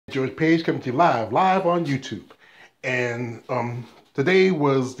George Page coming to you live on YouTube. And today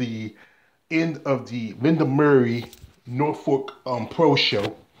was the end of the Linda Murray Norfolk Pro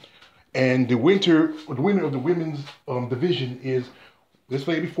Show. And the winner of the women's division is this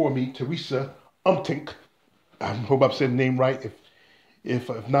lady before me, Theresa Umtink. I hope I'm saying the name right. If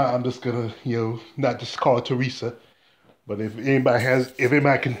not, I'm just gonna not just call her Theresa. But if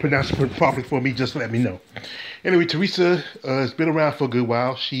anybody can pronounce it properly for me, just let me know. Anyway, Theresa has been around for a good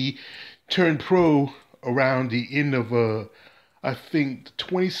while. She turned pro around the end of, I think,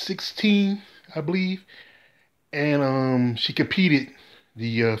 2016, I believe. And she competed.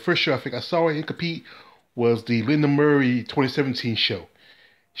 The first show I think I saw her compete was the Linda Murray 2017 show.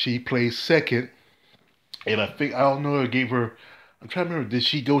 She placed second. And I don't know, it gave her, I'm trying to remember, did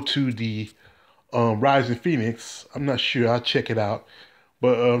she go to the Rising Phoenix? I'm not sure. I'll check it out.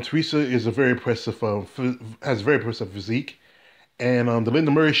 But Theresa is a very impressive, has a very impressive physique, and the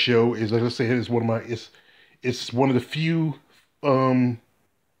Linda Murray show is, like I said, is one of my, it's one of the few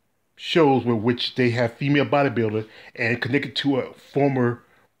shows with which they have female bodybuilder and connected to a former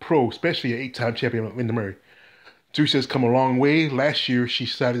pro, especially an 8-time champion Linda Murray. Theresa has come a long way. Last year she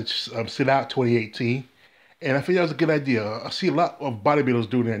decided to sit out 2018, and I think that was a good idea. I see a lot of bodybuilders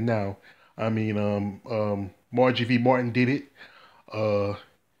doing that now. I mean, Margie V. Martin did it.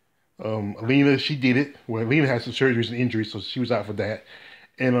 Alina, she did it. Well, Alina had some surgeries and injuries, so she was out for that.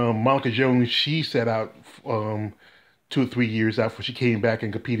 And Monica Jones, she sat out 2 or 3 years out before she came back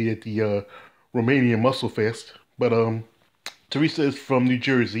and competed at the Romanian Muscle Fest. But Theresa is from New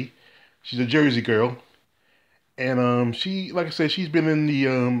Jersey. She's a Jersey girl. And she, like I said, she's been in the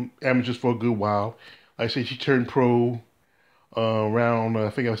amateurs for a good while. Like I said, she turned pro around, I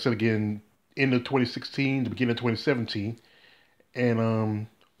think I said again, end of 2016, the beginning of 2017. And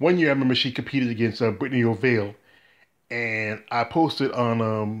one year I remember she competed against Brittany O'Vale. And I posted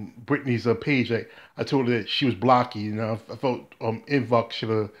on Brittany's page, I told her that she was blocky. I felt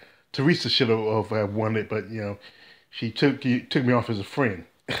Theresa should have won it, but she took me off as a friend.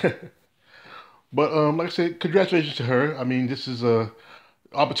 But like I said, congratulations to her. I mean, this is a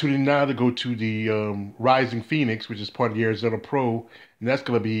opportunity now to go to the Rising Phoenix, which is part of the Arizona Pro, and that's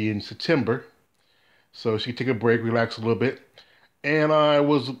going to be in September. So she can take a break, relax a little bit. And I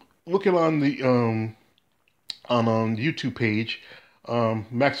was looking on the on YouTube page,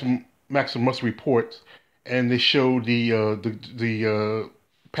 Maximum Muscle Reports, and they showed the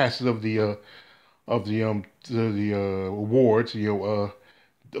passes of the awards.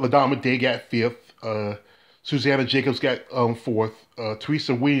 Ladama Day got 5th. Susanna Jacobs got 4th.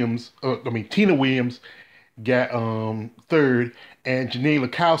 Tina Williams got 3rd, and Janae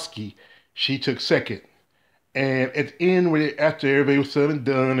Lakowski, she took 2nd. And at the end, after everybody was said and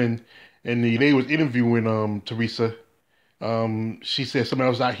done, and the lady was interviewing Theresa, she said somebody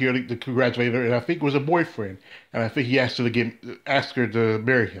was out here to congratulate her, and I think it was a boyfriend, and I think he asked her to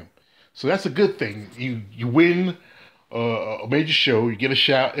marry him. So that's a good thing. You win a major show, you get a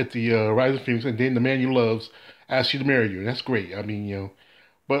shot at the Rising Phoenix, and then the man you love asks you to marry you. And that's great. I mean,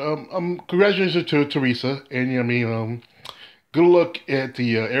 but congratulations to Theresa, and good luck at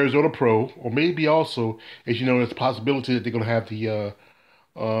the Arizona Pro, or maybe also, as you know, there's a possibility that they're going to have the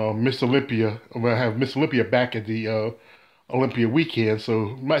Miss Olympia. I'm going to have Miss Olympia back at the Olympia weekend, so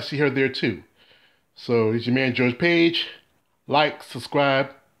you might see her there too. So, it's your man George Page. Like,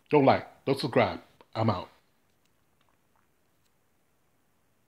 subscribe. Don't subscribe. I'm out.